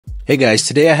Hey guys,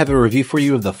 today I have a review for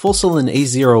you of the Fulsolen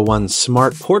A01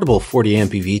 Smart Portable 40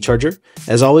 amp EV Charger.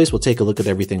 As always, we'll take a look at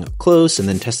everything up close and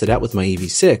then test it out with my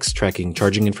EV6, tracking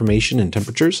charging information and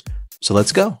temperatures. So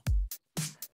let's go.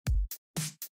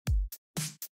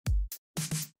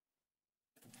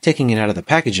 Taking it out of the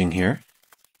packaging here,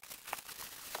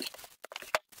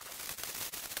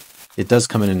 it does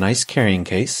come in a nice carrying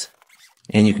case.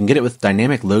 And you can get it with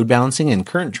dynamic load balancing and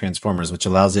current transformers, which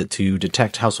allows it to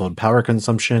detect household power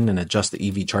consumption and adjust the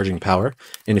EV charging power.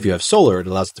 And if you have solar, it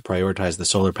allows it to prioritize the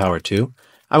solar power too.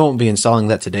 I won't be installing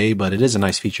that today, but it is a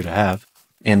nice feature to have.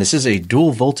 And this is a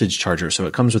dual voltage charger, so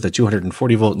it comes with a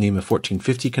 240 volt NEMA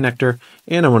 1450 connector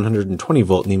and a 120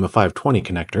 volt NEMA 520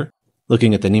 connector.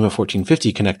 Looking at the NEMA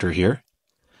 1450 connector here,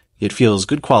 it feels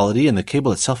good quality and the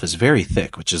cable itself is very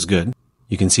thick, which is good.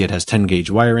 You can see it has 10 gauge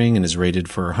wiring and is rated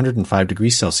for 105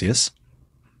 degrees Celsius.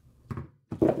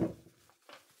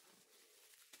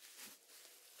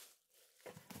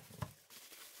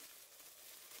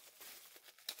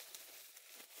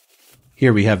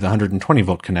 Here we have the 120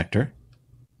 volt connector.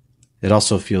 It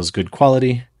also feels good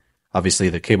quality. Obviously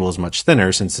the cable is much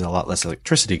thinner since a lot less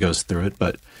electricity goes through it,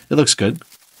 but it looks good.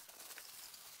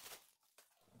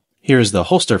 Here is the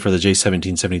holster for the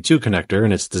J1772 connector,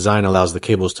 and its design allows the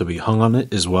cables to be hung on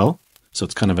it as well. So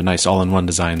it's kind of a nice all-in-one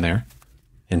design there.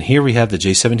 And here we have the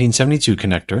J1772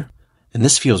 connector, and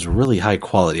this feels really high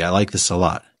quality. I like this a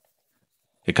lot.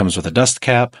 It comes with a dust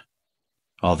cap.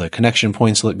 All the connection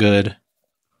points look good.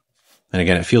 And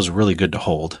again, it feels really good to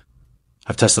hold.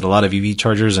 I've tested a lot of EV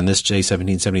chargers, and this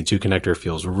J1772 connector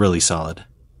feels really solid.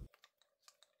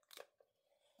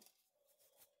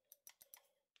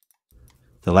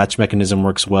 The latch mechanism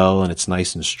works well, and it's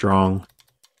nice and strong.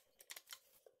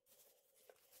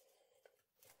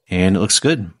 And it looks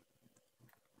good.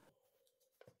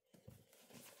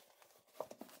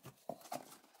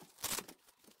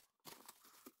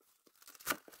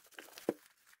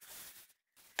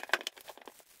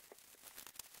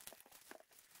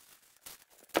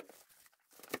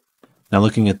 Now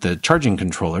looking at the charging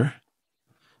controller,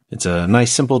 it's a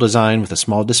nice simple design with a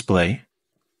small display.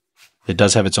 It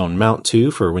does have its own mount too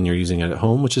for when you're using it at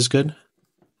home, which is good.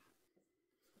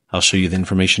 I'll show you the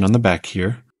information on the back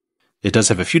here. It does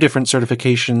have a few different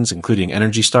certifications, including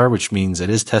Energy Star, which means it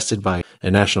is tested by a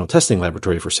national testing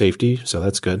laboratory for safety, so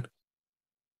that's good.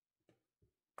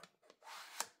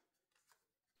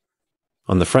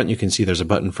 On the front, you can see there's a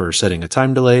button for setting a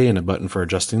time delay and a button for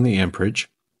adjusting the amperage.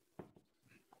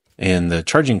 And the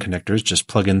charging connectors just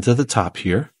plug into the top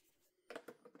here.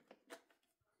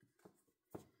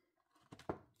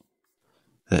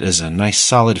 That is a nice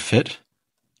solid fit.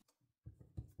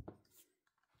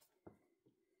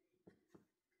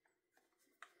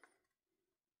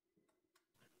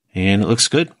 And it looks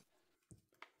good.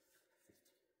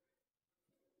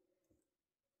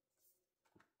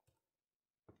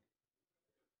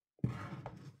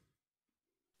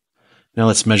 Now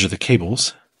let's measure the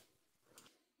cables.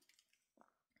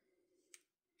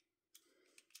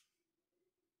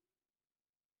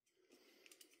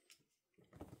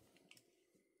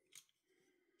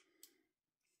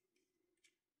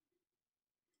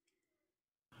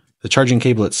 The charging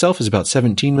cable itself is about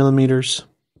 17 millimeters.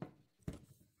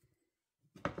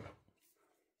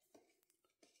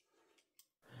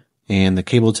 And the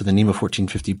cable to the NEMA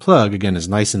 1450 plug, again, is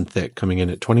nice and thick, coming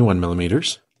in at 21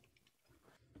 millimeters.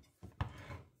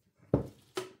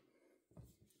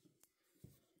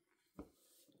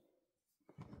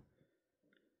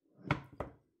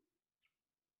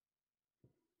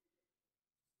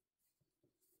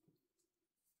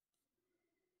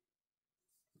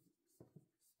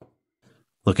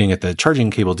 Looking at the charging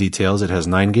cable details, it has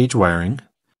 9 gauge wiring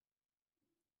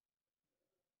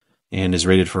and is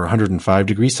rated for 105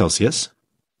 degrees Celsius.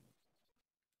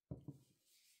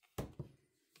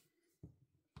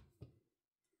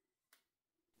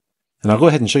 And I'll go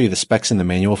ahead and show you the specs in the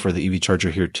manual for the EV charger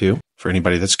here too, for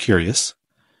anybody that's curious.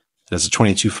 It has a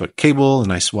 22-foot cable, a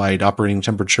nice wide operating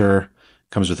temperature,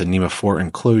 comes with a NEMA 4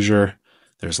 enclosure.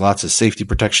 There's lots of safety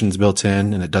protections built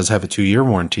in, and it does have a 2-year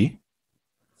warranty.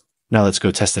 Now let's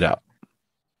go test it out.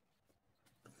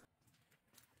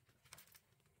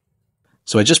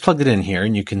 So I just plugged it in here,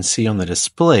 and you can see on the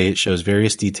display it shows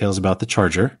various details about the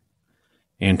charger.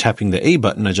 And tapping the A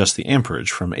button adjusts the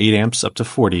amperage from 8 amps up to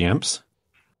 40 amps.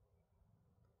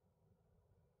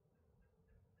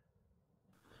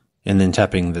 And then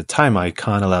tapping the time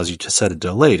icon allows you to set a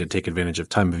delay to take advantage of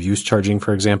time of use charging,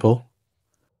 for example.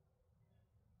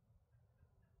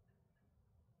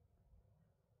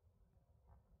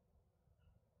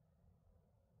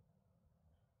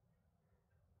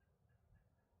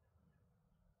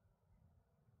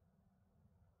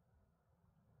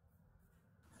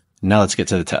 Now let's get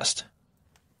to the test.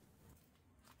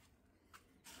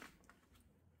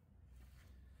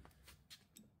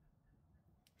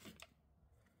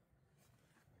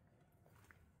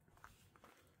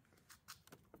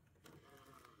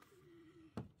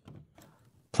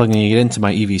 Plugging it into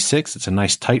my EV6, it's a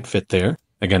nice tight fit there.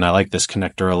 Again, I like this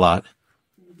connector a lot.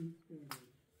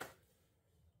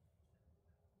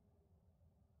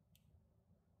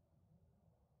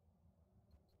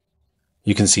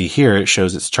 You can see here it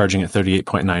shows it's charging at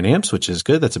 38.9 amps, which is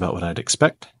good. That's about what I'd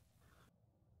expect.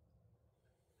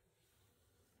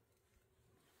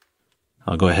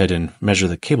 I'll go ahead and measure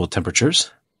the cable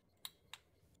temperatures.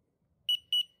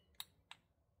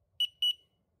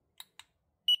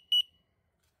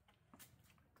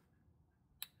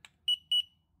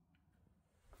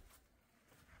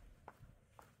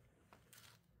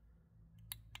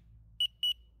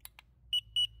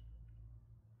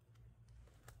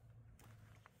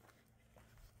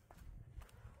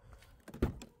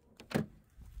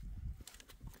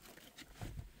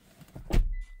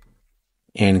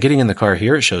 And getting in the car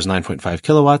here, it shows 9.5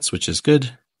 kilowatts, which is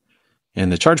good.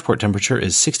 And the charge port temperature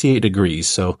is 68 degrees,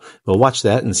 so we'll watch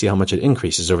that and see how much it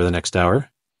increases over the next hour.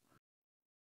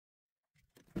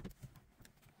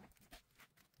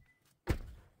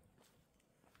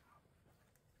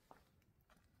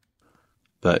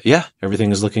 But yeah,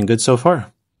 everything is looking good so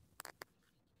far.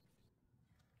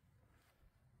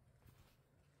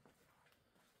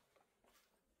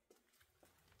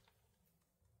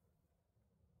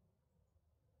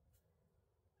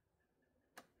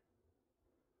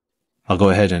 I'll go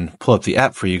ahead and pull up the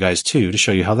app for you guys too to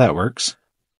show you how that works.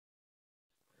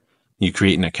 You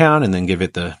create an account and then give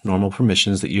it the normal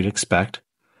permissions that you'd expect.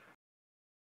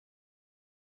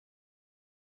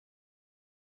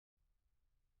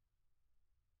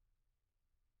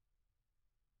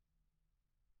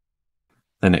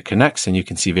 Then it connects and you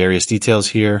can see various details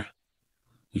here.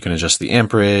 You can adjust the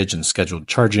amperage and scheduled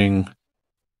charging.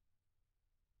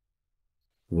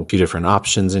 A few different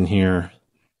options in here.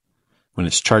 When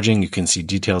it's charging, you can see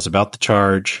details about the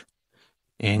charge,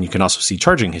 and you can also see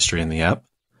charging history in the app.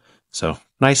 So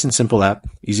nice and simple app,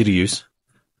 easy to use.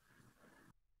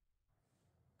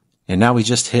 And now we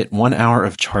just hit 1 hour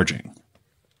of charging.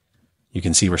 You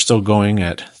can see we're still going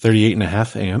at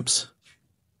 38.5 amps.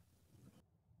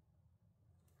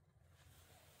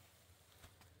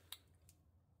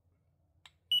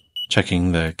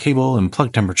 Checking the cable and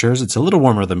plug temperatures, it's a little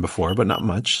warmer than before, but not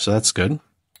much, so that's good.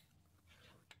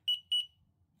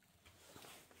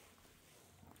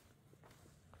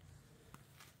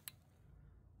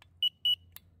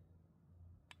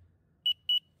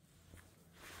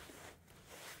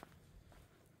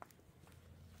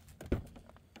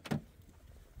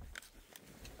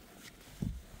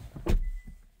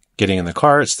 Getting in the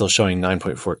car, it's still showing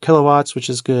 9.4 kilowatts, which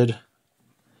is good.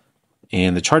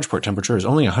 And the charge port temperature is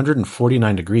only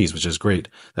 149 degrees, which is great.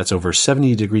 That's over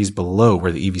 70 degrees below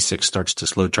where the EV6 starts to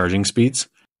slow charging speeds.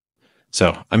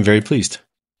 So I'm very pleased.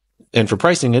 And for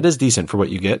pricing, it is decent for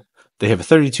what you get. They have a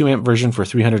 32 amp version for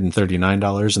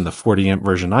 $339, and the 40 amp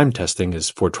version I'm testing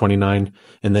is $429.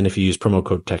 And then if you use promo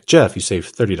code TechJeff, you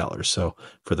save $30. So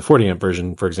for the 40 amp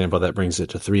version, for example, that brings it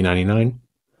to $399.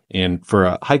 And for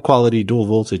a high quality dual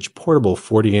voltage portable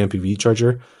 40 amp EV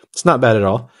charger, it's not bad at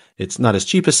all. It's not as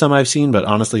cheap as some I've seen, but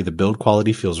honestly, the build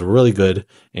quality feels really good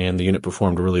and the unit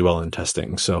performed really well in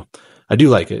testing. So I do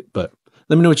like it, but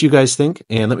let me know what you guys think.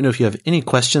 And let me know if you have any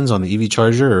questions on the EV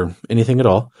charger or anything at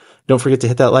all. Don't forget to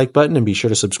hit that like button and be sure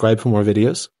to subscribe for more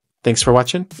videos. Thanks for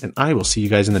watching, and I will see you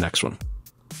guys in the next one.